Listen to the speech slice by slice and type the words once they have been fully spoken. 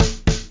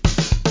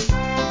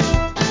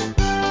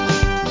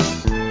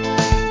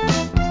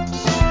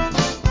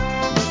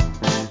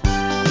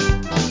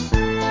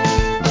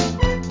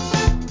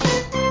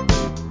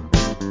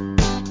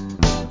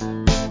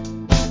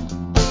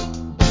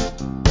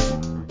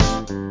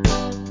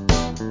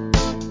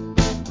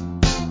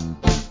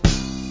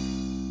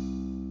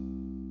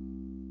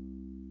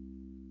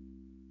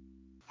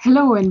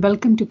Hello and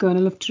welcome to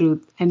Kernel of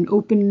Truth, an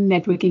open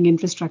networking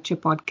infrastructure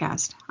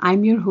podcast.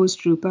 I'm your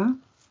host, Rupa.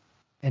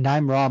 And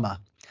I'm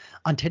Rama.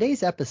 On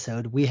today's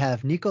episode, we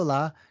have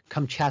Nicolas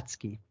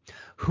Kamchatsky,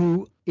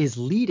 who is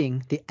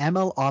leading the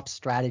ML Ops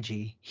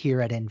strategy here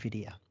at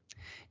NVIDIA.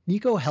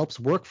 Nico helps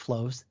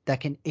workflows that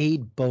can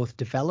aid both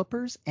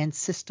developers and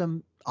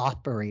system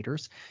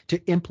operators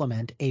to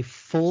implement a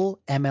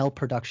full ML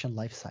production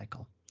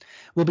lifecycle.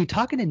 We'll be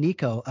talking to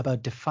Nico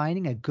about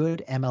defining a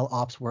good ML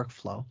Ops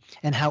workflow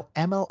and how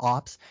ML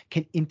Ops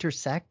can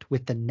intersect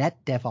with the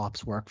Net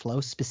DevOps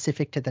workflow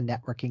specific to the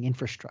networking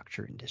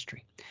infrastructure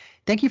industry.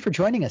 Thank you for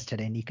joining us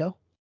today, Nico.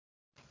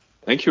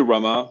 Thank you,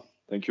 Rama.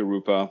 Thank you,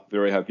 Rupa.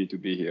 Very happy to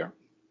be here.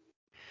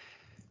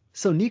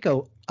 So,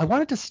 Nico, I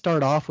wanted to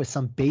start off with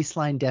some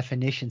baseline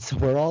definitions so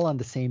we're all on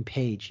the same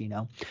page.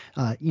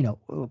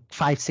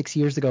 5-6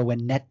 years ago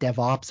when Net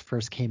DevOps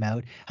first came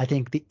out, I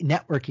think the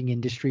networking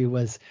industry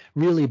was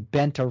really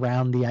bent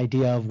around the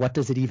idea of what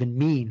does it even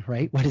mean,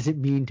 right? What does it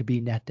mean to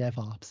be Net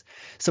DevOps?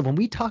 So when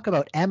we talk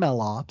about ML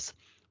Ops,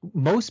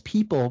 most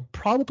people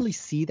probably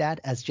see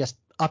that as just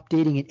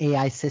updating an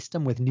AI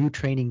system with new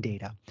training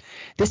data.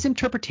 This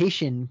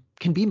interpretation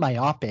can be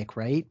myopic,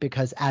 right?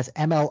 Because as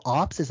ML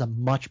Ops is a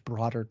much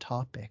broader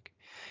topic.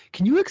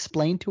 Can you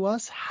explain to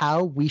us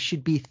how we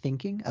should be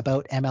thinking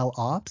about ML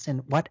Ops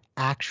and what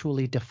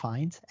actually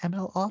defines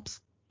ML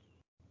Ops?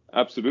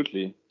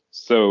 Absolutely.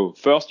 So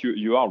first,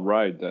 you are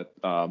right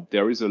that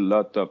there is a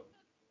lot of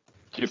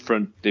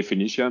different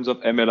definitions of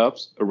ML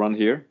Ops around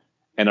here.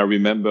 And I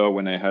remember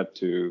when I had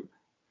to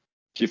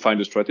define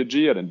the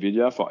strategy at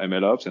NVIDIA for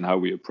MLOps and how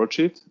we approach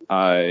it,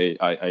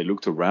 I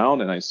looked around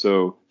and I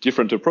saw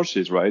different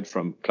approaches, right?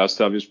 From cloud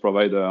service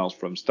providers,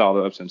 from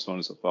startups, and so on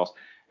and so forth.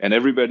 And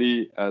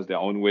everybody has their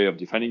own way of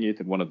defining it.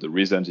 And one of the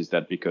reasons is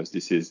that because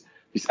this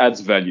adds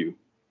value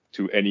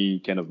to any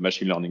kind of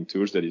machine learning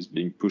tools that is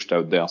being pushed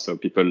out there. So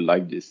people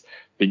like this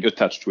being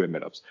attached to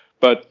MLOps.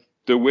 But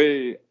the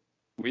way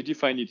we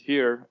define it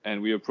here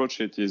and we approach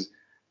it is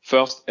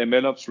first,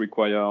 MLOps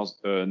requires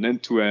an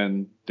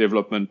end-to-end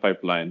development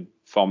pipeline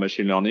for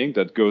machine learning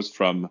that goes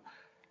from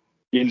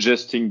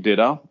ingesting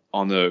data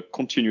on a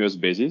continuous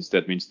basis.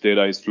 That means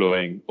data is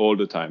flowing all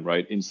the time,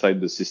 right,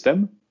 inside the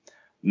system,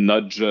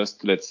 not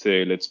just, let's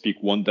pick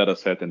one data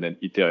set and then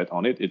iterate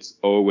on it. It's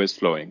always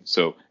flowing.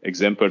 So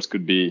examples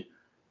could be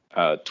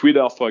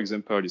Twitter, for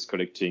example, is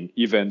collecting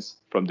events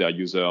from their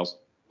users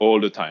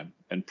all the time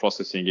and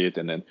processing it,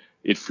 and then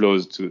it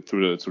flows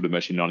through the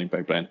machine learning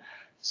pipeline.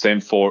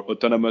 Same for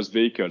autonomous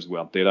vehicles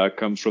where data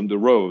comes from the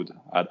road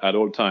at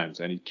all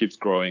times, and it keeps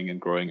growing and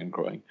growing and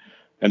growing.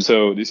 And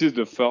so this is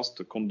the first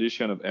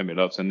condition of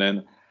MLOps. And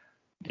then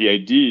the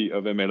idea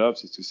of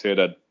MLOps is to say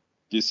that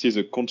this is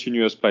a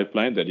continuous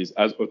pipeline that is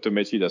as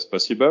automated as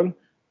possible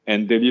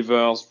and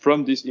delivers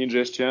from this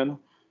ingestion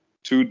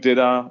to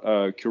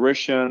data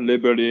curation,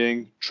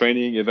 labeling,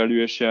 training,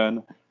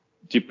 evaluation,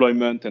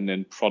 deployment, and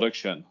then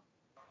production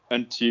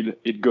until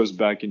it goes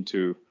back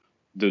into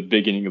the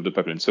beginning of the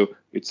pipeline. So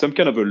it's some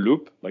kind of a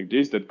loop like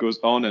this that goes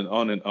on and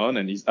on and on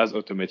and is as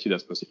automated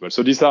as possible.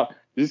 So this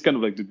is kind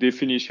of like the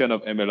definition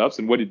of MLOps,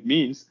 and what it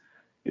means.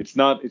 It's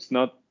not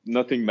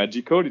nothing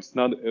magical. It's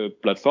not a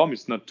platform.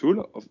 It's not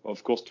tool.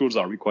 Of course, tools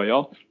are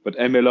required, but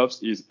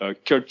MLOps is a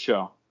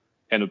culture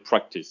and a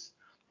practice,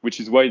 which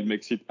is why it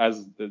makes it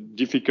as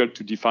difficult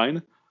to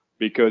define,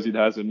 because it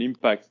has an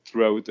impact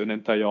throughout an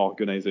entire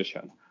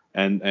organization.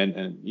 And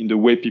in the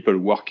way people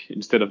work,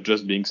 instead of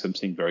just being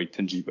something very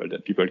tangible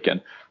that people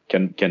can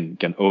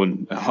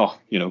own or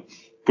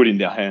put in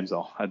their hands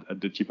or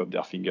at the tip of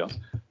their fingers.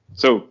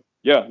 So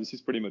yeah, this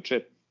is pretty much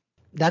it.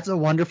 That's a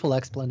wonderful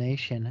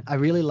explanation. I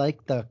really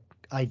like the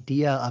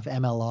idea of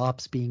ML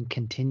Ops being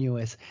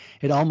continuous.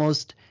 It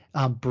almost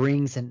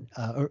brings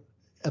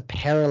a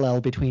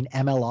parallel between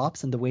ML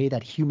Ops and the way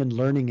that human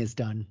learning is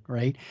done,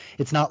 right?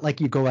 It's not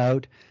like you go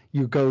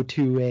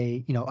to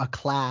a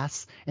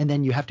class and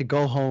then you have to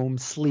go home,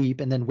 sleep,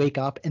 and then wake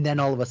up, and then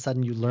all of a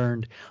sudden you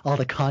learned all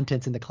the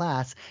contents in the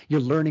class. You're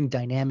learning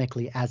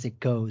dynamically as it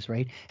goes,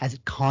 right? As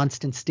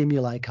constant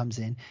stimuli comes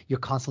in, you're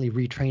constantly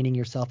retraining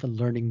yourself and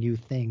learning new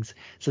things.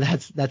 So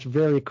that's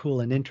very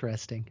cool and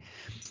interesting.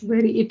 It's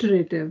very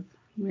iterative,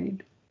 right?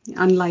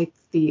 Unlike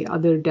the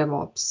other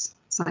DevOps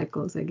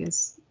cycles, I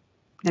guess.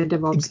 That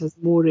DevOps has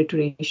more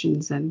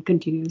iterations and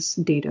continuous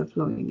data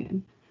flowing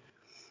in.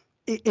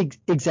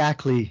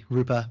 Exactly,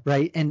 Rupa,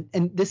 right? And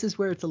this is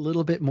where it's a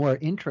little bit more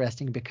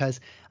interesting because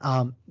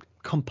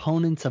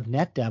components of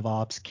Net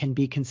DevOps can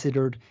be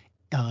considered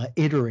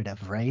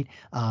iterative, right?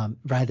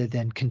 Rather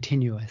than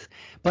continuous.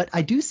 But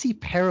I do see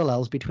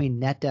parallels between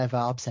Net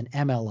DevOps and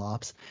ML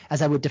Ops,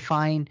 as I would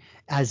define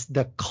as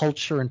the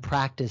culture and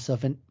practice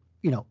of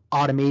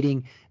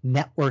automating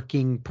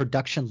networking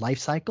production life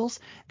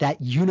cycles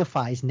that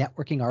unifies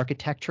networking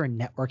architecture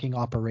and networking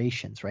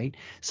operations, right?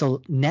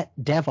 So Net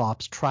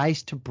DevOps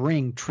tries to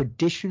bring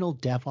traditional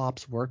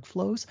DevOps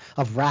workflows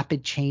of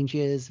rapid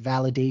changes,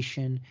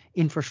 validation,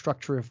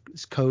 infrastructure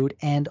as code,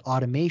 and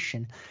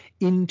automation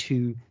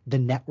into the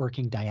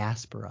networking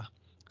diaspora.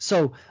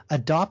 So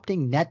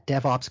adopting net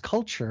DevOps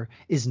culture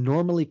is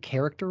normally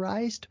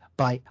characterized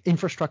by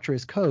infrastructure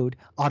as code,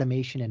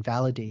 automation, and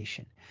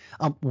validation.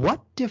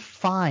 What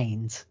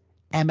defines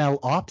ML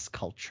ops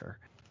culture?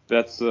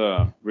 That's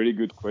a really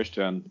good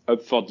question.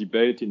 Up for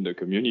debate in the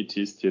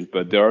community still,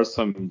 but there are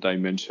some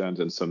dimensions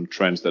and some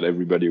trends that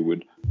everybody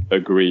would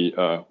agree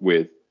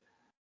with.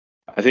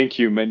 I think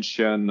you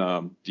mentioned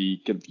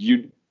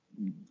the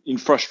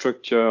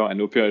infrastructure and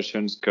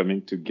operations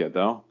coming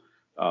together.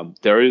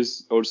 There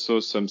is also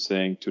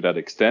something to that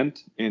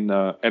extent in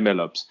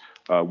MLOps.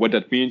 What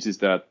that means is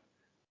that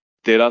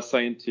data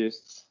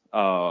scientists,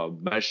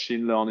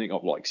 machine learning,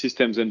 or like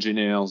systems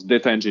engineers,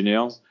 data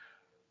engineers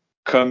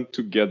come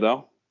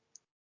together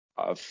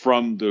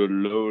from the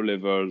low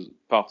level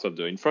parts of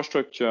the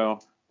infrastructure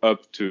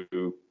up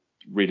to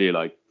really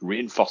like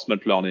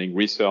reinforcement learning,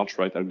 research,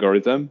 right,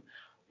 algorithm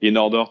in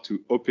order to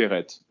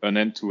operate an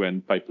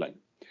end-to-end pipeline.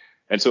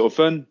 And so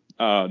often,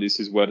 this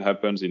is what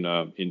happens in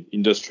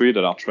industry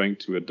that are trying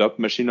to adopt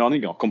machine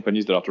learning, or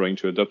companies that are trying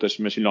to adopt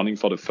machine learning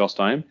for the first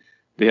time.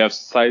 They have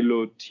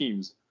siloed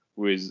teams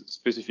with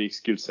specific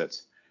skill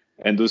sets.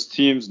 And those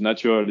teams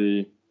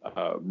naturally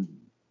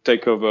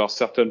take over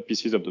certain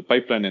pieces of the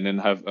pipeline and then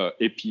have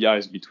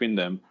APIs between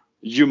them,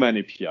 human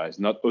APIs,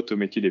 not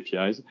automated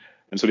APIs.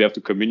 And so they have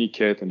to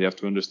communicate and they have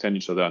to understand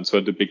each other. And so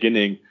at the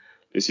beginning,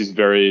 this is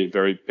very,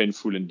 very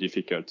painful and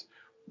difficult.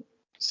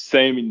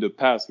 Same in the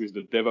past with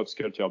the DevOps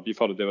culture.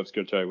 Before the DevOps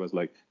culture, it was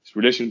like this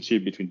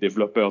relationship between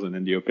developers and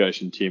then the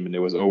operation team. And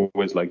there was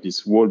always like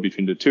this wall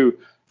between the two,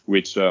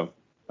 which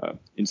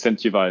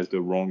incentivized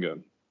the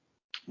wrong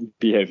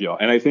behavior.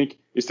 And I think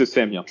it's the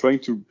same here, trying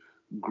to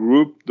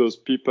group those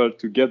people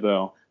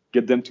together,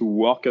 get them to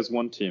work as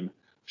one team,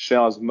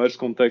 share as much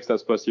context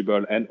as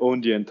possible, and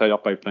own the entire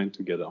pipeline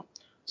together.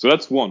 So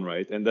that's one,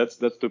 right? And that's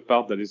the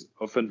part that is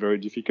often very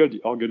difficult,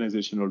 the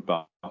organizational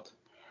part.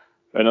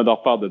 Another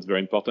part that's very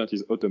important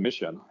is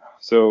automation.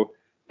 So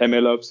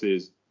MLOps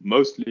is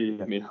mostly,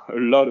 a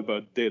lot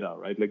about data,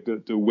 right? Like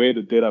the way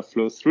the data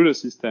flows through the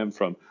system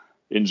from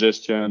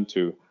ingestion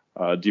to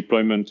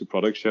deployment to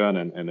production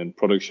and then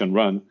production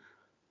run.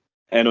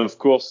 And of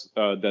course,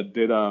 that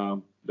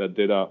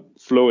data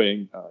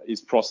flowing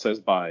is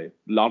processed by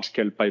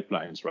large-scale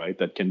pipelines, right?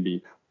 That can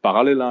be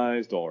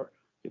parallelized or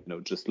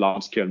just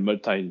large-scale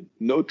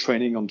multi-node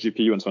training on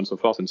GPU and so on and so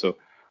forth. And so,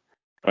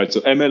 right,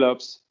 so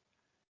MLOps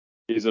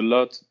is a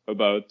lot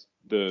about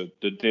the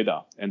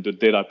data and the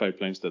data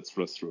pipelines that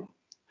flow through.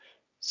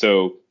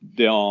 So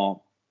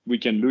we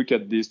can look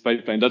at this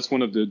pipeline. That's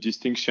one of the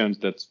distinctions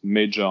that's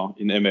major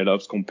in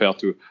MLOps compared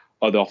to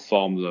other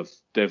forms of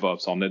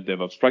DevOps or net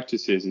DevOps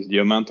practices is the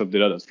amount of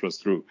data that flows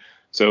through.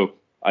 So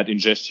at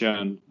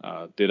ingestion,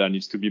 data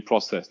needs to be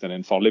processed. And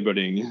then for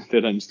labeling,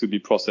 data needs to be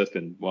processed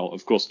and, well,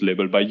 of course,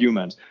 labeled by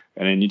humans.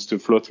 And it needs to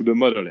flow through the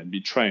model and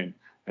be trained.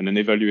 And then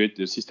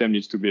the system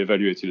needs to be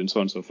evaluated and so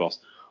on and so forth.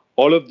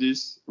 All of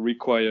this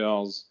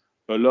requires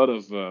a lot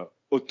of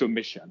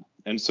automation.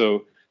 And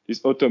so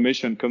this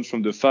automation comes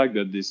from the fact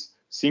that these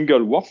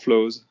single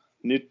workflows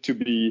need to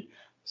be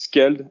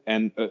scaled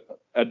and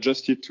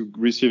adjusted to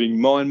receiving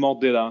more and more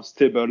data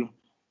stable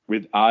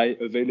with high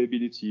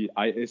availability,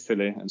 high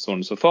SLA, and so on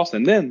and so forth.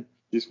 And then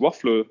this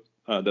workflow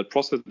that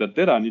processes that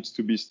data needs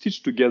to be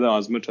stitched together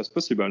as much as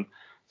possible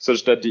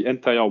such that the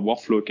entire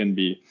workflow can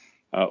be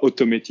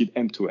automated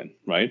end to end,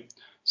 right?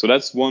 So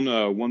that's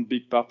one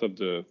big part of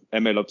the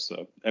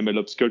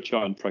MLOps culture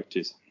and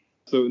practice.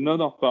 So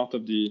another part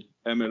of the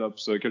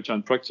MLOps culture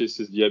and practice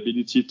is the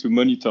ability to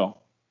monitor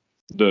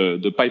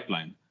the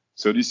pipeline.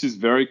 So this is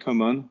very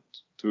common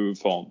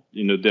for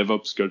in a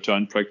DevOps culture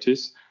and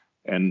practice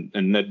and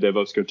net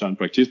DevOps culture and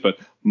practice, but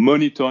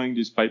monitoring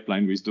this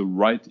pipeline with the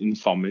right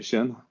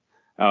information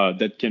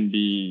that can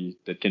be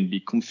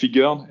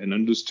configured and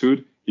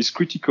understood is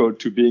critical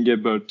to being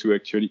able to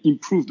actually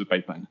improve the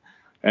pipeline.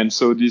 And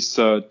so this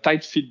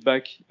tight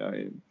feedback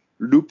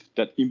loop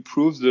that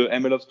improves the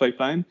MLOps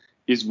pipeline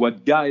is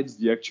what guides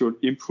the actual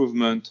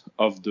improvement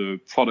of the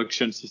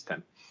production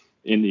system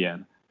in the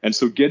end. And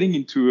so getting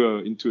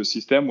into a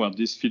system where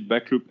this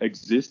feedback loop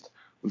exists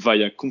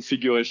via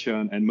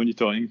configuration and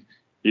monitoring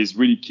is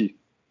really key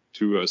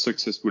to a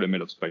successful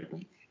MLOps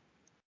pipeline.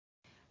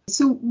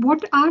 So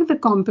what are the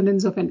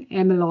components of an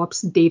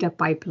MLOps data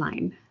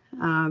pipeline?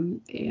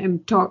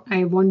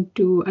 I want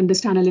to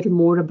understand a little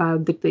more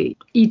about the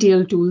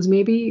ETL tools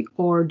maybe,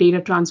 or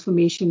data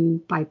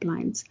transformation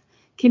pipelines.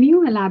 Can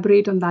you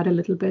elaborate on that a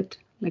little bit,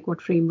 like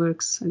what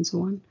frameworks and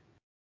so on?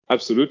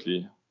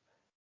 Absolutely.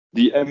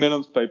 The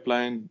MLOps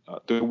pipeline,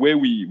 the way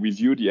we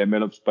view the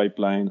MLOps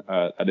pipeline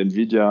at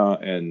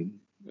NVIDIA and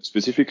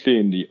specifically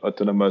in the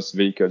autonomous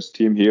vehicles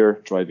team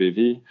here, Drive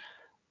AV,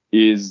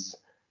 is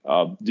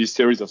this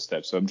series of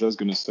steps. So I'm just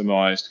going to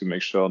summarize to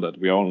make sure that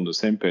we are all on the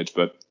same page,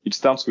 but it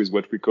starts with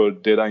what we call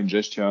data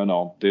ingestion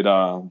or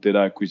data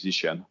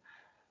acquisition.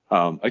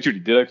 Actually,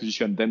 data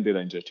acquisition, then data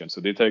ingestion. So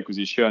data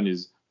acquisition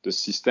is the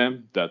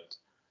system that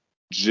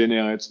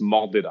generates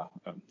more data,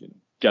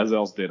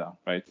 gathers data,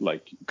 right?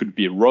 Like it could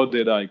be raw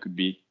data, it could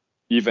be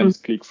events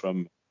click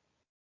from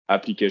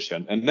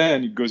application. And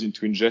then it goes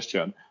into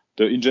ingestion.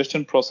 The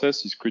ingestion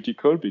process is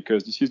critical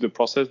because this is the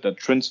process that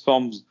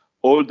transforms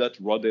all that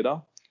raw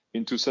data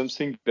into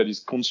something that is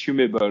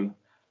consumable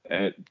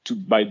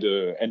by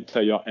the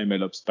entire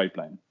MLOps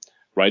pipeline,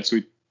 right? So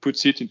it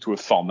puts it into a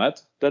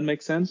format that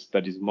makes sense,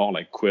 that is more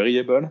like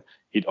queryable.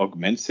 It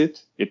augments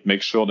it. It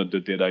makes sure that the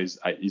data is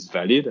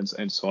valid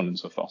and so on and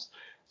so forth.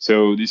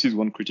 So this is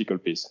one critical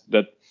piece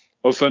that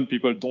often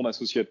people don't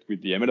associate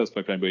with the MLOps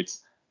pipeline, but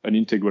it's an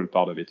integral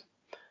part of it.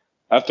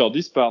 After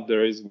this part,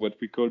 there is what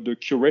we call the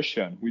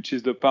curation, which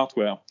is the part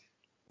where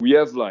we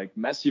have like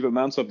massive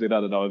amounts of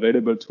data that are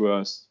available to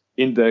us,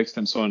 indexed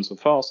and so on and so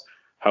forth.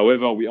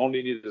 However, we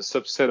only need a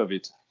subset of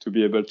it to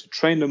be able to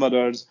train the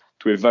models,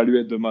 to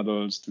evaluate the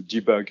models, to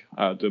debug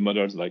the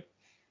models, like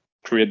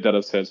create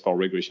data sets for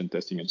regression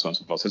testing and so on and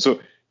so forth. And so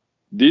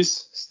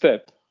this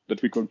step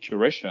that we call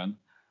curation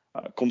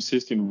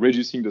consists in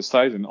reducing the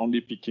size and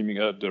only picking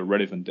up the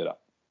relevant data.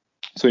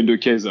 So in the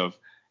case of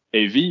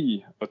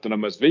AV,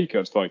 autonomous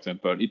vehicles, for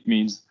example, it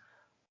means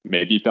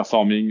maybe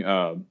performing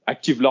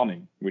active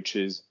learning, which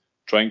is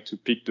trying to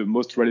pick the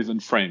most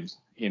relevant frames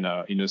in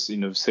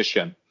a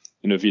session,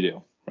 in a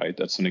video, right?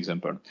 That's an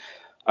example.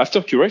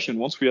 After curation,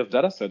 once we have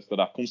data sets that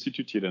are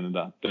constituted and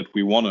that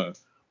we want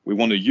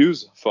to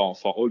use for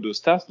all those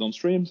tasks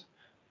downstream,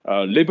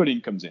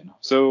 labeling comes in.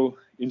 So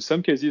in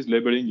some cases,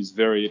 labeling is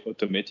very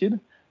automated.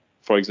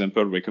 For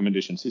example,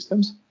 recommendation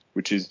systems,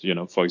 which is,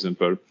 for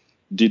example,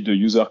 did the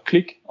user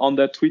click on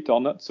that tweet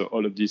or not? So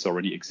all of these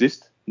already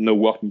exist. No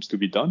work needs to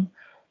be done.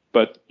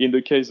 But in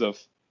the case of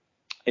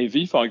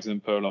AV, for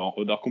example, or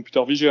other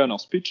computer vision or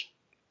speech,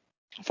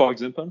 for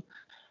example,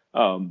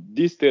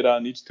 this data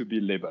needs to be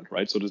labeled,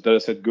 right? So this data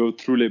set go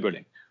through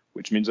labeling,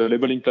 which means a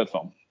labeling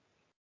platform.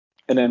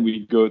 And then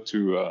we go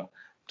to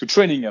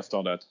training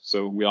after that.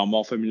 So we are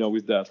more familiar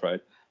with that,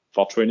 right?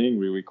 For training,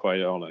 we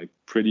require like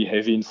pretty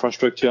heavy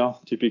infrastructure,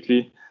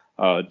 typically.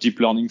 Deep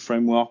learning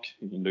framework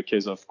in the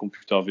case of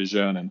computer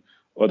vision and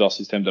other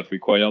systems that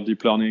require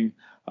deep learning,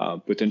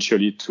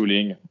 potentially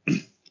tooling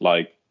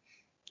like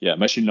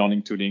machine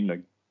learning tooling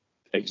like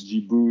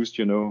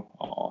XGBoost,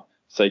 or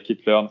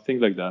scikit-learn,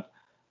 things like that.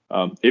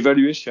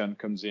 Evaluation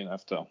comes in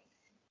after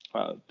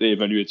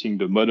evaluating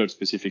the model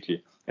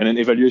specifically, and then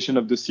evaluation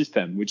of the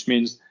system, which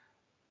means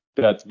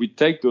that we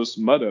take those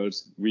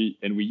models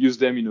and we use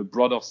them in a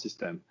broader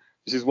system.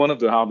 This is one of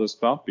the hardest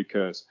part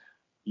because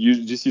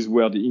this is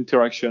where the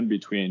interaction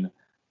between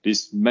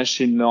this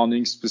machine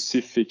learning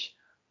specific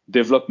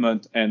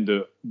development and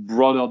the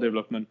broader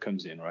development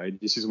comes in, right?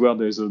 This is where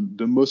there's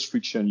the most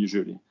friction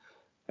usually.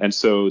 And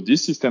so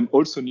this system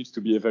also needs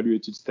to be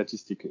evaluated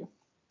statistically.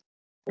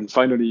 And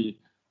finally,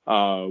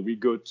 we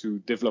go to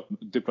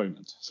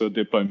deployment. So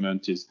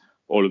deployment is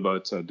all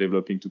about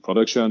developing to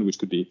production, which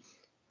could be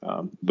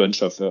a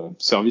bunch of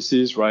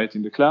services, right,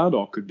 in the cloud,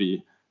 or could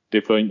be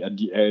deploying at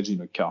the edge in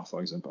a car,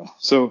 for example.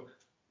 So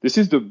this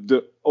is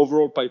the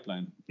overall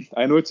pipeline.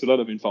 I know it's a lot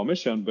of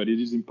information, but it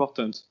is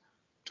important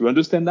to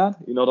understand that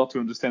in order to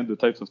understand the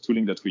types of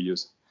tooling that we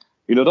use.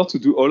 In order to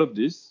do all of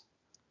this,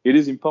 it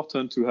is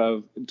important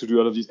to do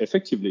all of this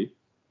effectively.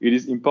 It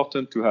is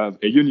important to have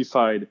a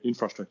unified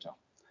infrastructure,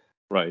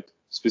 right?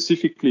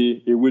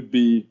 Specifically, it would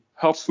be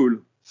helpful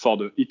for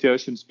the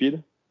iteration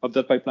speed of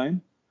that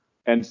pipeline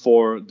and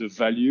for the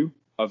value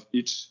of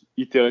each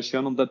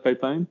iteration on that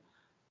pipeline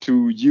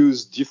to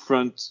use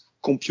different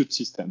compute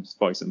systems,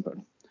 for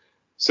example.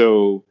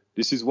 So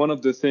this is one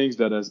of the things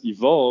that has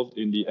evolved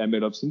in the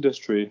MLOps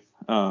industry,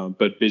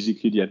 but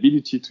basically the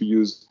ability to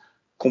use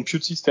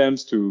compute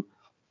systems to,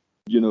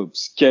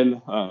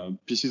 scale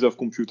pieces of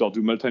compute or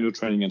do multi-node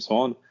training and so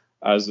on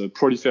has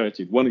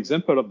proliferated. One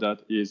example of that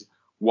is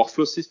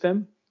workflow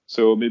system.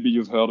 So maybe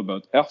you've heard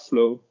about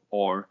Airflow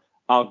or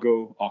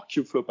Argo or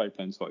Kubeflow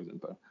pipelines, for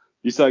example.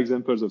 These are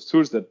examples of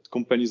tools that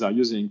companies are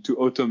using to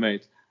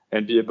automate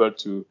and be able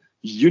to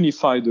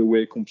unify the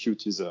way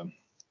compute is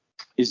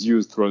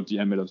used throughout the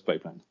MLOps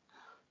pipeline.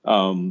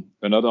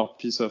 Another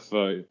piece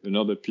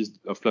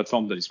of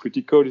platform that is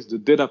critical is the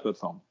data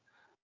platform.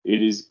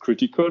 It is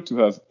critical to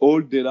have all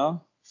data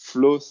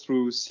flow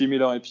through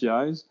similar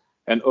APIs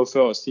and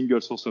offer a single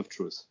source of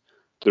truth.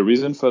 The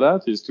reason for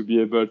that is to be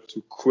able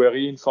to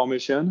query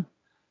information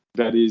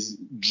that is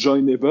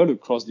joinable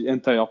across the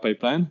entire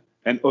pipeline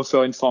and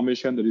offer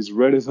information that is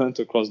relevant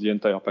across the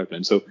entire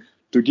pipeline. So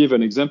to give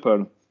an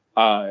example,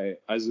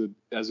 as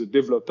a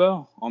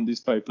developer on this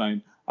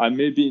pipeline, I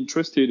may be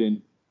interested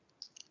in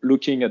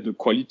looking at the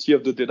quality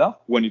of the data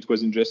when it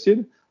was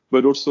ingested,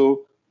 but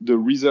also the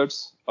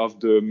results of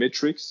the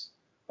metrics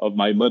of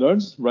my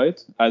models,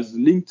 right, as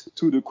linked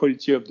to the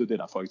quality of the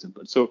data, for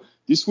example. So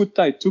this would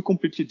tie two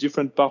completely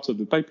different parts of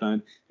the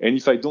pipeline. And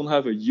if I don't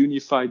have a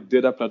unified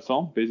data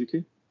platform,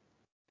 basically,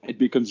 it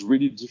becomes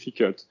really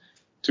difficult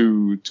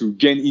to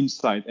gain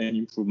insight and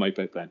improve my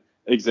pipeline.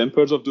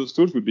 Examples of those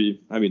tools would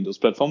be, those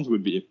platforms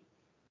would be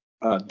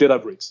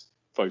Databricks,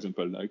 for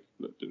example, like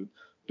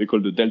they call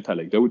the Delta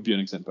Lake. That would be an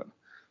example.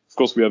 Of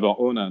course, we have our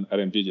own at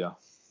NVIDIA.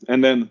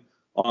 And then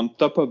on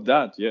top of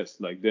that, yes,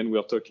 then we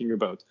are talking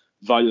about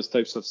various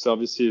types of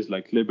services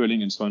like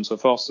labeling and so on and so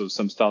forth. So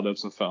some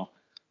startups offer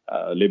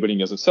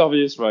labeling as a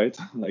service, right?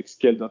 Like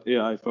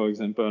Scale.ai, for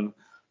example.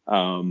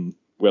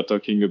 We're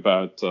talking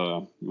about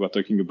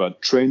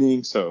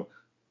training, so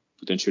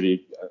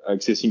potentially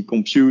accessing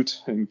compute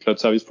and cloud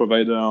service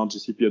provider,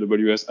 GCP,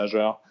 AWS,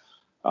 Azure,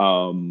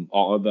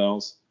 or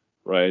others,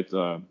 right?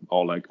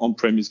 Or like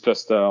on-premise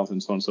clusters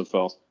and so on and so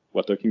forth.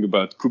 We're talking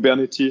about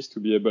Kubernetes to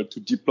be able to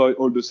deploy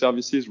all the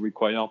services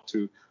required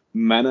to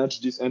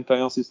manage this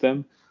entire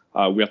system.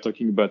 We are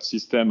talking about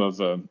system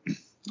of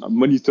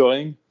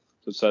monitoring,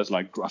 such as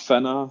like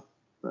Grafana,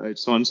 right?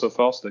 So on and so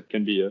forth that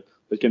can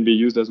be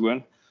used as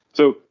well.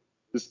 So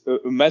there's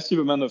a massive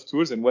amount of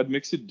tools, and what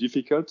makes it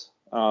difficult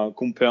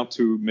compared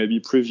to maybe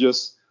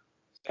previous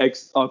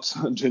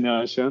XOps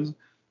generations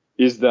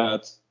is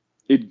that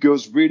it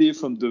goes really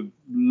from the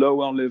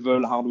lower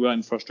level hardware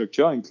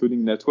infrastructure,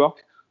 including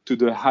network, to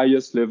the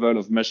highest level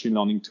of machine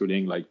learning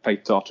tooling like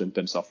PyTorch and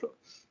TensorFlow,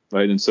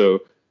 right? And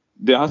so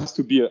there has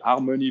to be a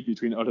harmony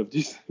between all of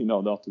this in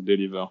order to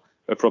deliver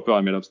a proper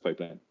MLOps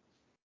pipeline.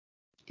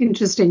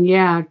 Interesting.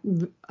 Yeah,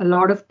 a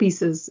lot of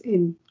pieces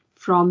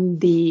from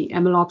the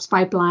MLOps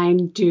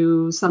pipeline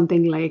to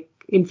something like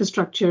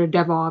infrastructure,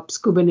 DevOps,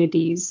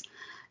 Kubernetes,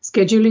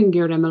 scheduling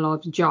your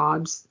MLOps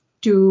jobs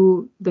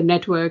to the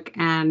network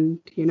and,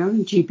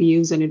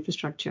 GPUs and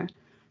infrastructure.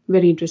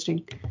 Very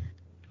interesting.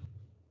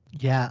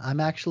 Yeah, I'm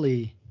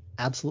actually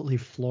absolutely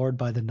floored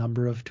by the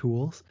number of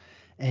tools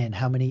and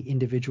how many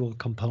individual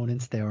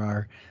components there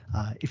are.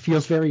 It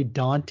feels very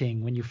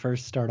daunting when you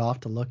first start off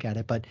to look at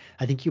it, but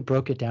I think you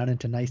broke it down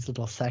into nice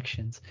little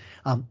sections.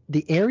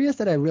 The areas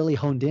that I really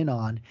honed in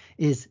on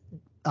is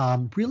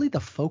really the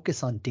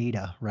focus on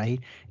data, right?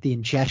 The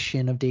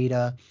ingestion of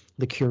data,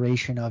 the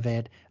curation of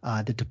it,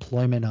 the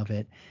deployment of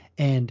it.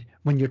 And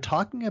when you're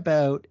talking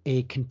about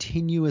a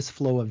continuous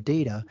flow of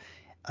data,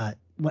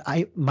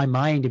 my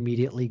mind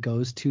immediately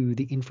goes to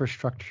the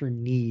infrastructure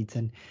needs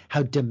and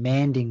how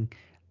demanding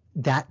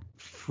that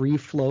free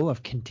flow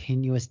of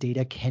continuous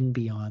data can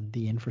be on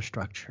the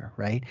infrastructure,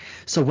 right?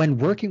 So when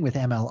working with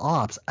ML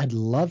Ops, I'd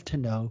love to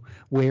know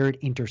where it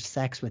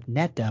intersects with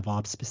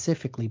NetDevOps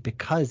specifically,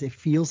 because it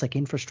feels like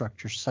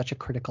infrastructure is such a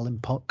critical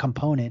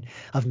component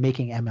of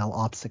making ML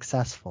Ops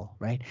successful,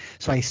 right?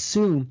 So I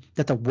assume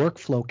that the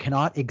workflow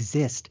cannot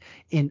exist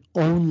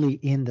only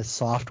in the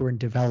software and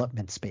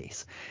development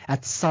space.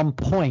 At some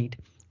point,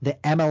 the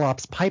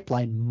MLOps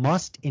pipeline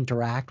must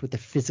interact with the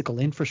physical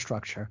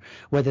infrastructure,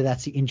 whether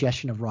that's the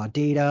ingestion of raw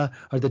data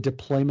or the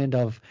deployment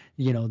of,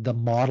 the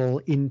model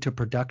into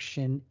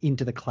production,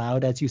 into the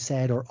cloud, as you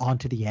said, or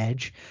onto the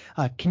edge.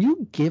 Can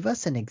you give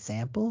us an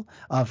example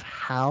of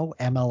how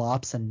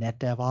MLOps and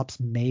NetDevOps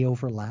may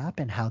overlap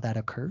and how that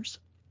occurs?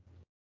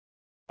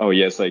 Oh,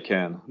 yes, I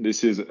can.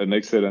 This is an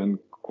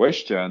excellent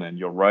question, and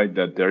you're right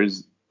that there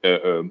is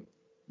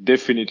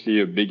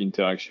definitely a big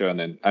interaction,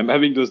 and I'm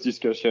having those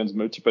discussions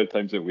multiple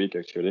times a week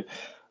actually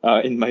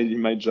in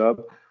my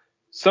job.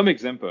 Some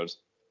examples.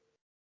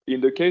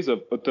 In the case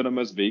of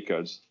autonomous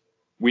vehicles,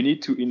 we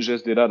need to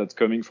ingest data that's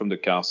coming from the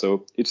car.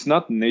 So it's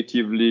not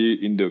natively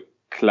in the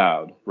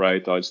cloud,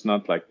 right? Or it's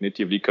not like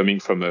natively coming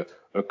from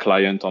a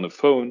client on a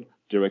phone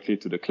directly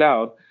to the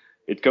cloud.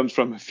 It comes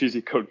from a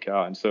physical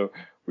car. And so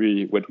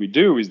what we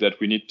do is that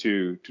we need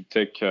to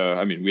take,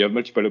 we have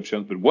multiple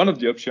options, but one of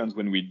the options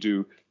when we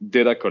do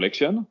data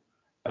collection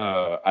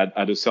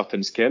at a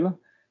certain scale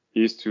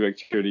is to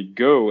actually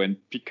go and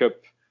pick up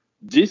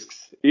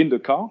disks in the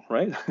car,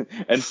 right?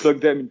 And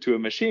plug them into a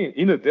machine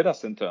in a data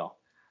center,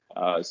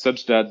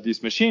 such that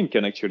this machine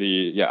can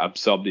actually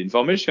absorb the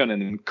information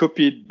and then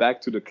copy it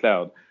back to the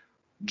cloud.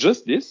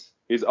 Just this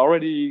is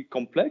already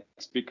complex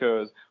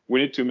because we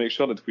need to make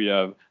sure that we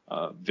have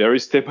very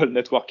stable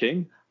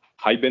networking,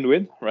 high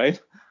bandwidth, right?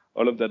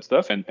 All of that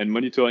stuff and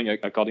monitoring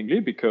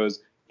accordingly,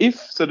 because if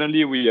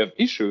suddenly we have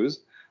issues,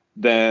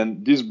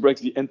 then this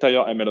breaks the entire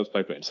MLOps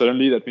pipeline.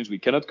 Suddenly that means we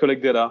cannot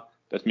collect data.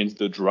 That means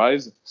the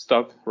drives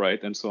stop,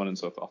 right? And so on and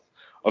so forth.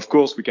 Of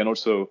course, we can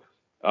also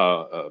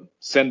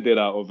send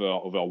data over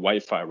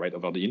Wi-Fi, right?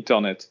 Over the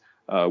internet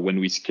when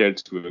we scale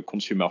to a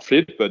consumer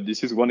fleet. But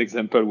this is one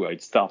example where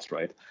it starts,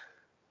 right?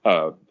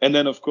 And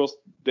then, of course,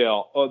 there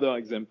are other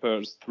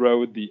examples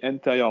throughout the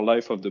entire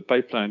life of the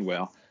pipeline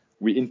where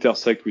we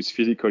intersect with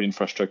physical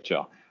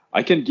infrastructure.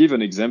 I can give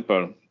an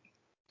example.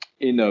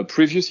 In a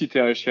previous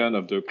iteration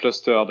of the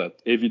cluster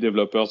that AV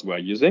developers were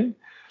using,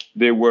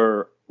 they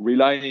were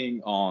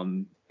relying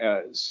on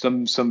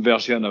some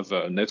version of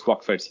a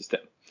network file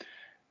system.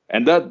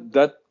 And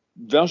that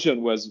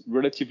version was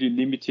relatively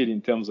limited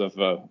in terms of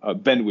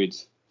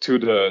bandwidth to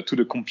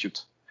the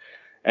compute.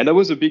 And that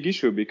was a big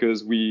issue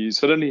because we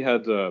suddenly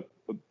had a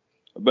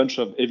bunch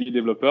of AV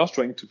developers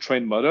trying to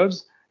train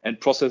models and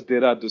process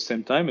data at the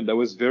same time, and that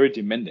was very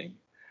demanding.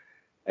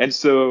 And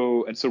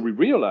so we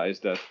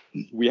realized that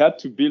we had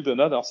to build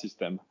another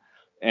system,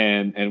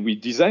 and we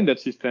designed that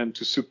system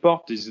to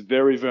support this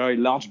very, very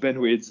large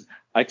bandwidth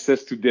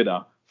access to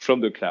data from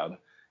the cloud.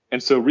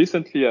 And so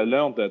recently I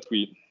learned that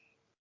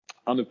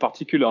on a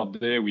particular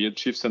day, we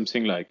achieved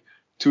something like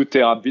 2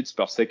 terabits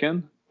per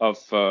second of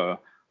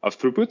of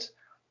throughput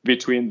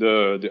between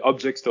the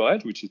object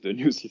storage, which is the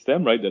new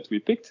system, right, that we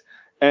picked,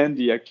 and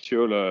the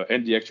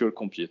actual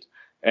compute.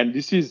 And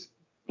this is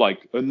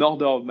like an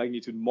order of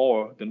magnitude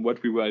more than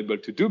what we were able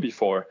to do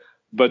before.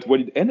 But what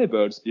it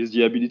enables is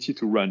the ability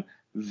to run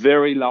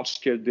very large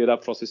scale data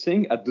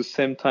processing at the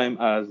same time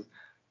as,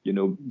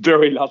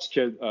 very large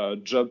scale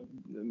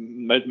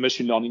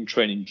machine learning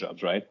training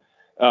jobs, right?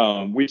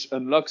 Which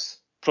unlocks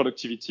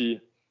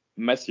productivity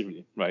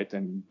massively, right?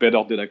 And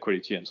better data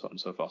quality and so on and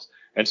so forth.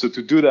 And so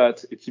to do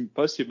that, it's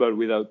impossible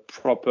without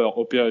proper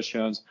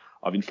operations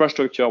of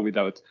infrastructure,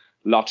 without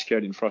large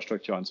scale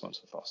infrastructure and so on and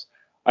so forth.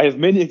 I have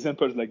many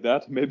examples like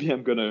that. Maybe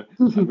I'm gonna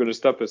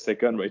stop a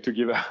second, right, to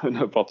give an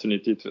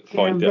opportunity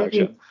for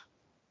interaction.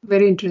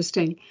 Very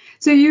interesting.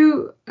 So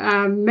you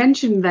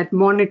mentioned that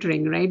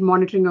monitoring, right?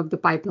 Monitoring of the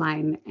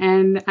pipeline.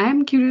 And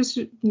I'm curious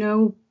to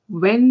know,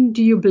 when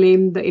do you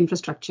blame the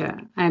infrastructure?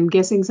 I'm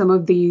guessing some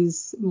of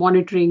these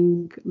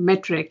monitoring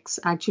metrics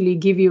actually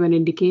give you an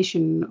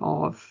indication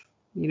of,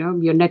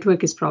 your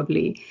network is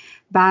probably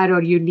bad,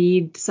 or you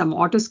need some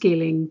auto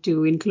scaling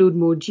to include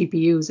more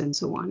GPUs and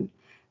so on,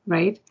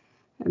 right?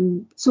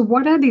 So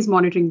what are these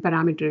monitoring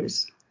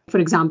parameters? For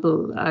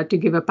example, to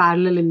give a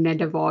parallel in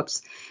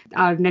NetDevOps,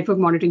 our network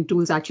monitoring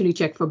tools actually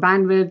check for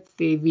bandwidth.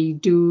 We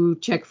do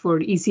check for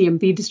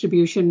ECMP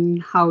distribution,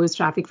 how is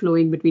traffic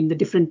flowing between the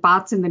different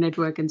paths in the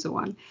network, and so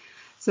on.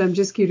 So I'm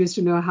just curious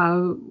to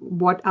know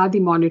what are the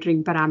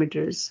monitoring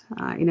parameters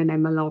in an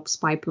MLOps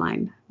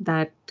pipeline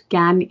that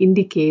can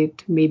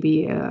indicate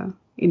maybe an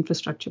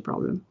infrastructure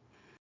problem?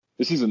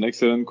 This is an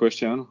excellent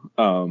question,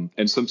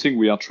 and something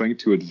we are trying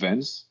to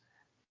advance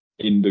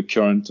in the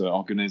current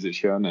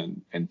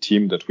organization and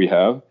team that we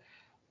have,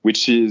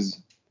 which is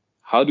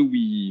how do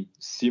we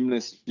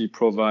seamlessly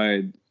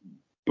provide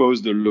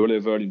both the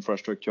low-level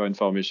infrastructure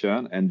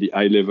information and the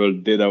high-level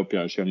data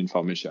operation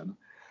information.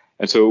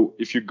 And so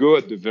if you go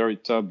at the very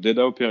top,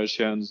 data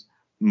operations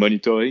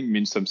monitoring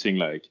means something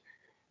like,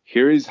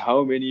 here is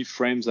how many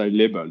frames I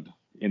labeled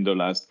in the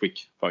last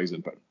week, for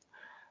example.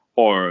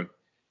 Or,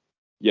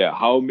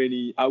 how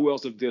many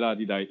hours of data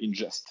did I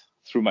ingest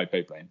through my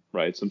pipeline,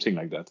 right? Something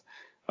like that.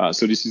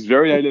 So this is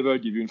very high level,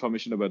 give you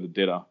information about the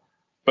data.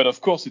 But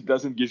of course, it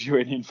doesn't give you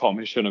any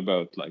information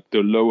about like the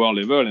lower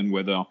level and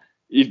whether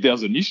if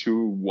there's an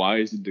issue, why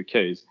is it the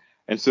case?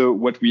 And so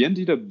what we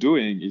ended up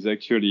doing is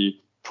actually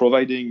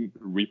providing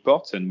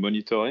reports and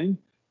monitoring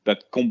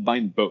that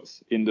combine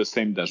both in the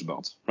same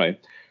dashboard, right?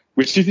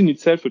 Which is in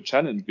itself a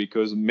challenge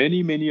because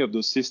many of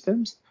those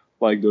systems,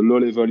 like the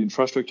low-level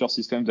infrastructure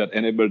systems that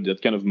enable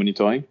that kind of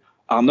monitoring,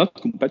 are not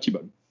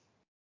compatible.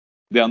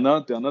 They're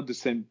not the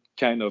same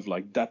kind of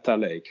like data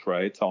lake,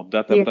 right? Or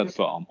data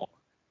platform, or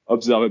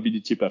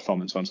observability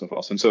platform, and so on and so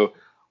forth. And so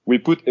we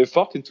put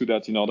effort into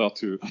that in order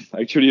to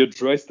actually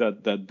address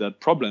that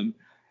problem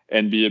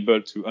and be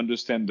able to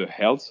understand the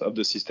health of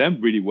the system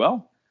really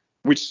well,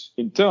 which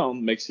in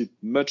turn makes it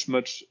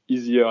much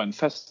easier and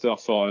faster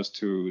for us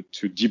to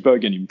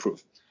debug and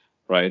improve,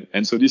 right?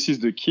 And so this is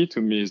the key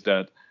to me, is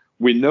that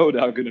we know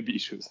there are going to be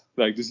issues.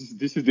 Like this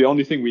is the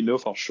only thing we know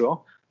for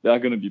sure. There are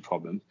going to be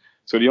problems.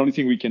 So the only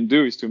thing we can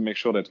do is to make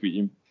sure that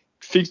we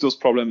fix those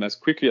problems as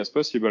quickly as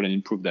possible and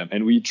improve them.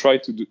 And we try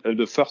to do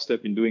the first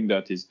step in doing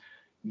that is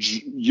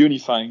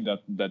unifying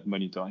that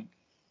monitoring.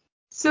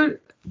 So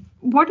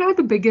what are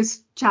the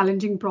biggest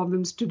challenging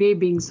problems today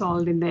being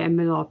solved in the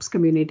MLOps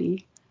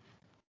community?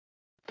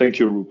 Thank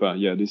you, Rupa.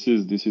 Yeah, this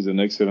is an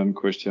excellent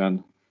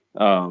question.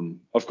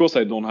 Of course,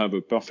 I don't have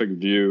a perfect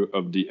view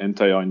of the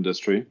entire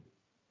industry,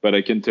 but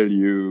I can tell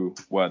you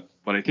what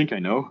I think I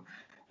know.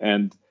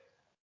 And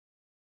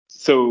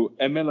so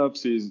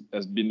MLOps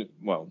has been,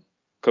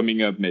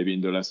 coming up maybe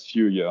in the last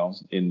few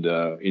years in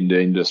the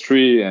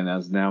industry, and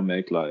has now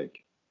made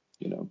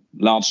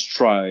large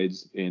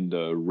strides in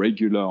the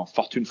regular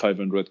Fortune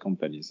 500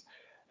 companies.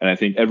 And I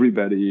think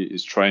everybody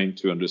is trying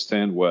to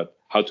understand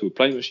how to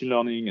apply machine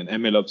learning, and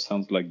MLOps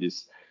sounds like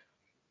this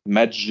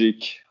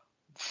magic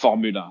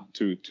formula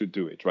to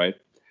do it, right?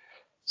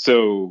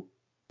 So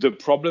the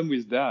problem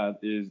with that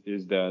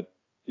is that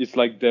it's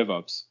like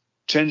DevOps.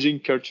 Changing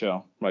culture,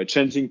 right?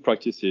 Changing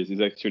practices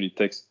actually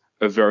takes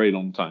a very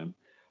long time.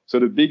 So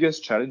the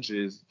biggest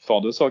challenges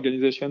for this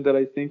organization that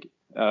I think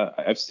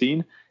I've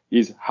seen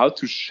is how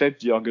to shape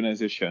the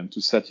organization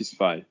to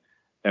satisfy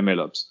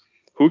MLOps.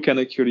 Who can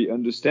actually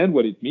understand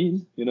what it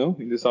means,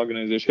 in this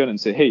organization, and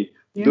say, hey,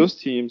 those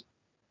teams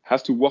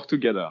have to work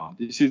together.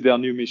 This is their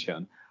new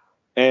mission.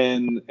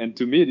 And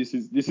to me, this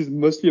is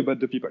mostly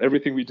about the people.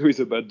 Everything we do is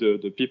about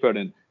the people,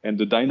 and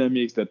the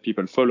dynamics that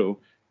people follow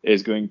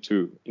is going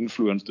to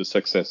influence the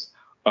success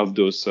of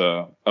those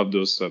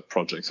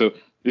projects. So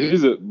this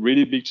is a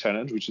really big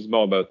challenge, which is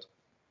more about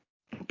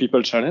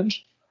people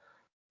challenge.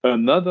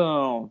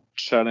 Another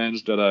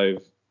challenge that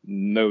I've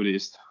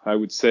noticed, I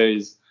would say,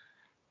 is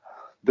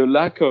the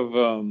lack of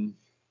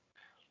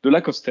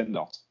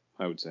standards.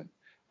 I would say,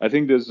 I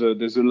think there's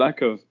a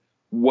lack of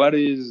what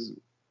is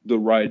the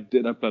right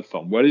data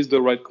platform, what is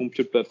the right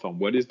compute platform,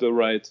 what is the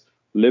right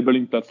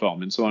labeling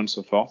platform, and so on and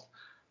so forth.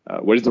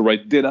 What is the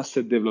right data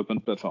set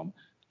development platform?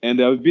 And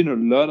there have been a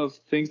lot of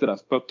things that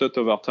have popped up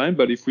over time.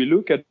 But if we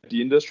look at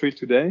the industry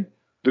today,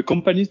 the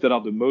companies that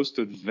are the most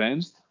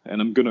advanced,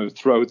 and I'm going to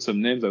throw out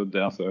some names out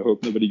there, so I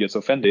hope nobody gets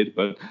offended,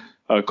 but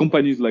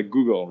companies like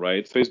Google,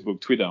 right,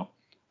 Facebook, Twitter,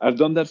 have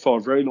done that for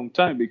a very long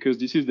time because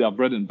this is their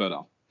bread and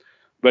butter.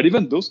 But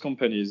even those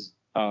companies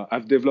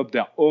have developed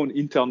their own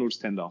internal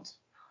standards.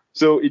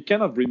 So it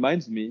kind of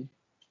reminds me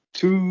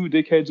 2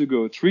 decades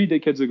ago, 3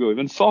 decades ago,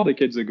 even 4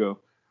 decades ago,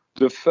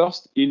 the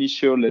first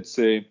initial, let's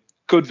say,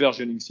 code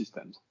versioning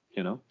systems,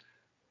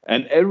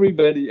 and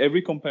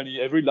every company,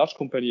 every large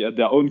company had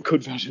their own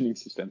code versioning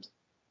systems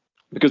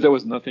because there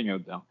was nothing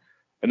out there.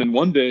 And then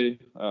one day,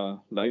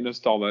 Linus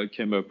Torvald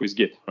came up with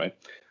Git, right,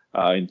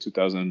 in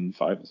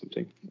 2005 or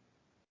something.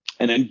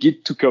 And then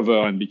Git took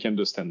over and became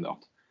the standard.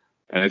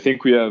 And I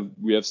think we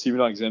have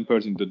similar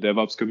examples in the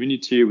DevOps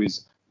community with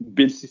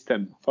build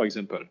systems, for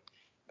example,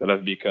 that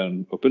have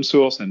become open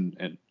source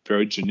and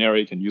very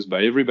generic and used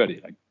by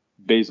everybody, like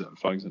Bazel,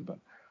 for example.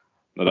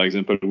 Another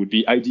example would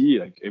be IDE,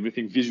 like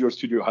everything Visual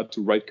Studio had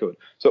to write code.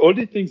 So all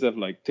these things have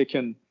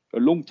taken a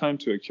long time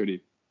to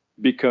actually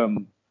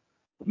become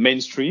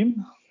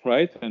mainstream,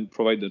 right, and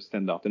provide that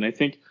standard. And I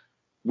think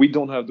we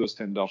don't have those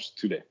standards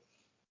today.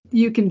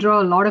 You can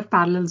draw a lot of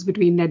parallels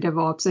between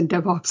NetDevOps and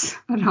DevOps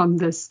around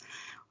this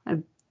at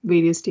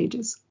various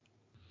stages.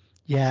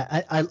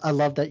 Yeah, I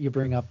love that you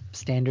bring up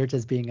standards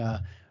as being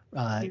a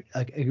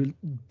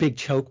big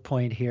choke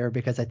point here,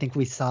 because I think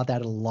we saw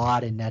that a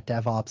lot in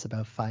NetDevOps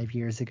about 5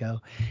 years ago,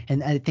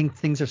 and I think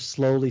things are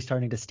slowly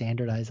starting to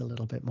standardize a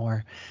little bit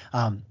more.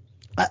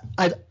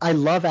 I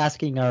love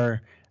asking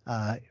our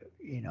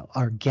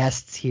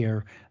guests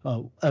here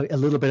a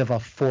little bit of a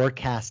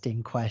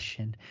forecasting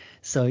question.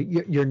 So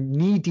you're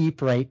knee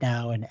deep right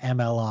now in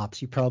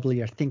MLOps. You probably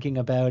are thinking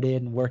about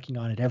it and working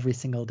on it every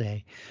single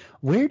day.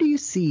 Where do you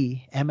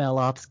see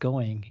MLOps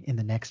going in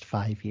the next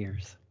 5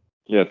 years?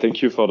 Yeah,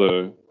 thank you for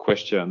the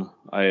question.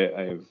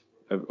 I've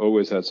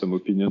always had some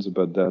opinions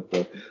about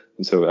that,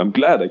 and so I'm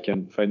glad I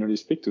can finally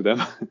speak to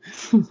them.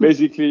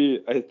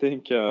 Basically, I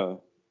think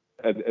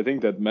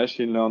that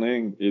machine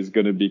learning is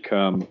going to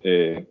become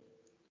a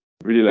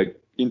really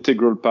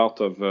integral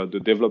part of the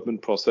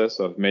development process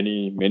of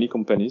many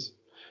companies.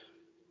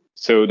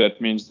 So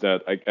that means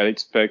that I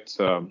expect,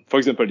 for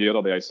example, the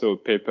other day I saw a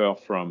paper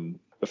from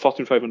a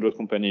Fortune 500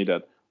 company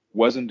that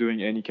wasn't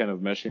doing any kind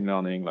of machine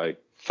learning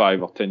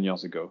 5 or 10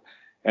 years ago.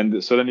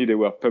 And suddenly they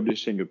were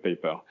publishing a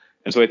paper.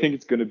 And so I think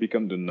it's going to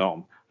become the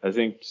norm. I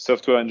think most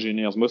software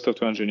engineers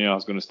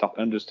are going to start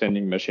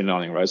understanding machine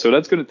learning, right? So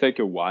that's going to take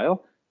a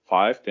while,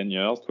 5, 10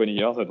 years, 20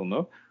 years, I don't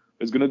know.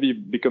 It's going to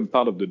become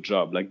part of the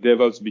job, like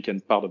DevOps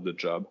became part of the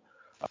job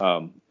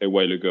a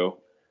while ago.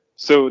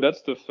 So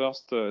that's the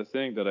first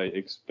thing that I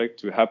expect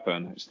to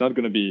happen. It's not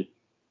going to be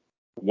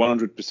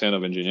 100%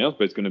 of engineers,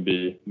 but it's going to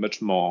be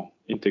much more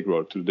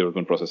integral to the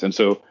development process. And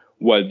so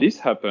while this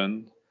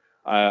happens,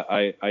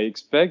 I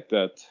expect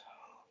that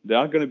there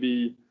are going to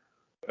be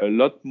a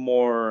lot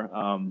more.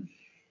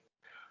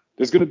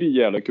 There's going to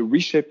be a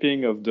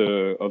reshaping of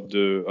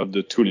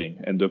the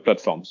tooling and the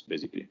platforms.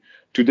 Basically,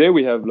 today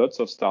we have lots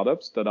of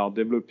startups that are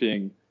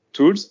developing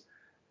tools,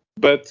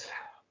 but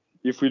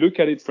if we look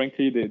at it,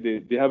 frankly,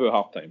 they have a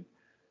hard time.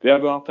 They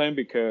have a hard time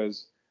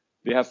because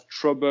they have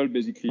trouble.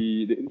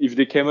 Basically, if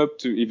they came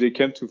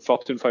to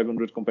Fortune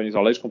 500 companies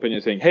or large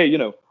companies saying, hey,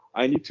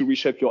 I need to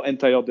reshape your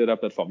entire data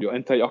platform, your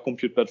entire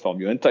compute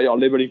platform, your entire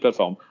labeling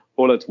platform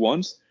all at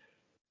once,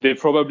 they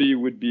probably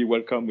would be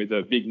welcomed with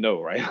a big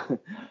no, right?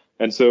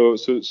 And so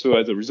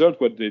as a result,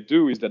 what they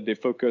do is that they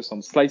focus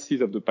on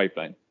slices of the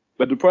pipeline.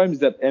 But the problem is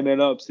that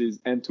MLOps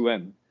is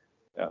end-to-end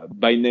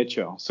by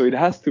nature. So it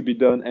has to be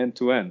done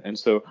end-to-end. And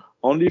so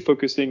only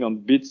focusing on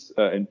bits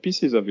and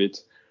pieces of it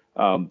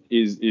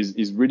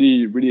is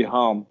really, really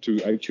hard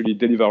to actually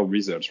deliver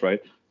results, right?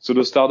 So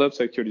the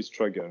startups actually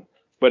struggle.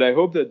 But I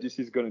hope that this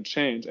is going to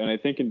change. And I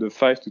think in the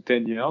 5 to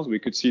 10 years, we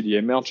could see the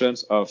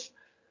emergence of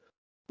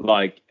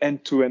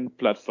end-to-end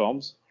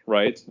platforms,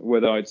 right?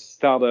 Whether it's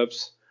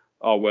startups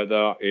or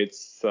whether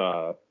it's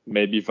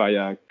maybe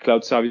via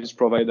cloud service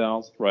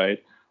providers,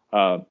 right?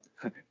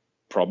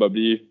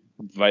 Probably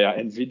via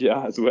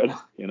NVIDIA as well.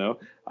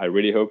 I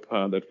really hope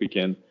that we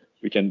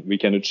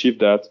can achieve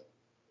that,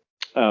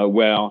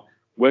 where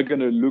we're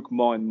going to look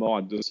more and more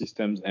at those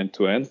systems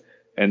end-to-end.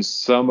 And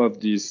some of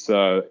these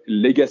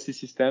legacy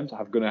systems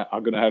are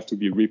gonna have to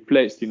be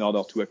replaced in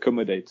order to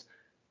accommodate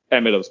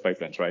MLOps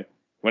pipelines, right?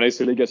 When I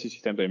say legacy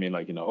systems, I mean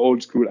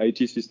old school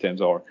IT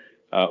systems or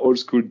old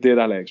school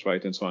data lakes,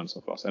 right, and so on and so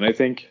forth. And I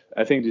think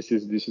this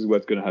is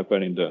what's going to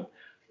happen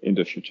in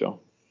the future.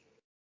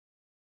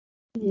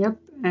 Yep,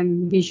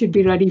 and we should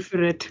be ready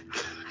for it.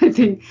 I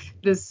think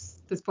this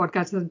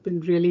podcast has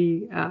been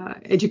really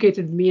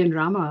educated me and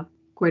Rama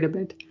quite a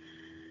bit.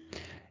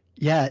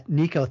 Yeah,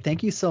 Nico,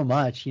 thank you so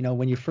much.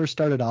 When you first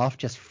started off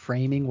just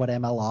framing what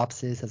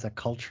MLOps is as a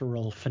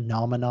cultural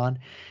phenomenon,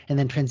 and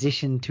then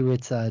transition to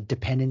its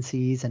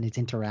dependencies and its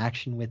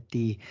interaction with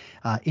the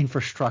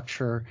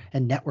infrastructure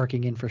and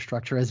networking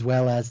infrastructure, as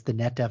well as the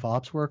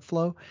NetDevOps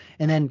workflow,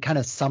 and then kind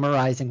of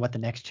summarizing what the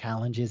next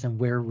challenge is and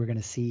where we're going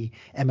to see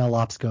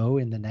MLOps go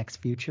in the next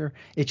future.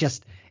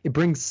 It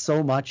brings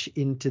so much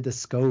into the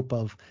scope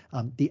of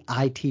the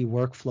IT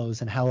workflows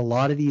and how a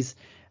lot of these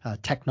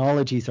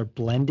technologies are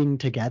blending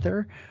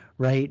together,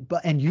 right?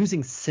 And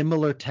using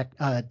similar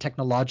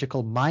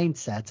technological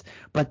mindsets,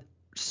 but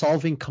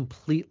solving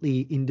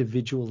completely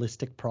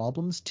individualistic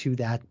problems to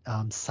that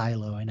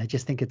silo. And I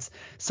just think it's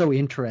so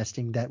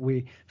interesting that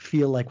we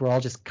feel like we're all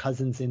just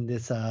cousins in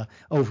this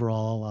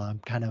overall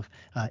kind of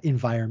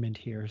environment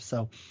here.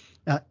 So,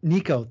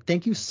 Nico,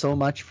 thank you so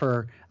much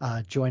for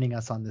joining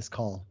us on this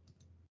call.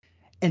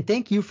 And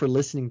thank you for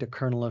listening to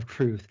Kernel of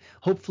Truth.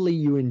 Hopefully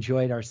you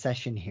enjoyed our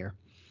session here.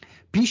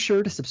 Be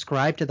sure to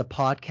subscribe to the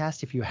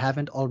podcast if you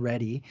haven't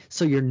already,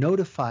 so you're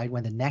notified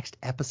when the next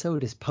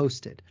episode is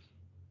posted.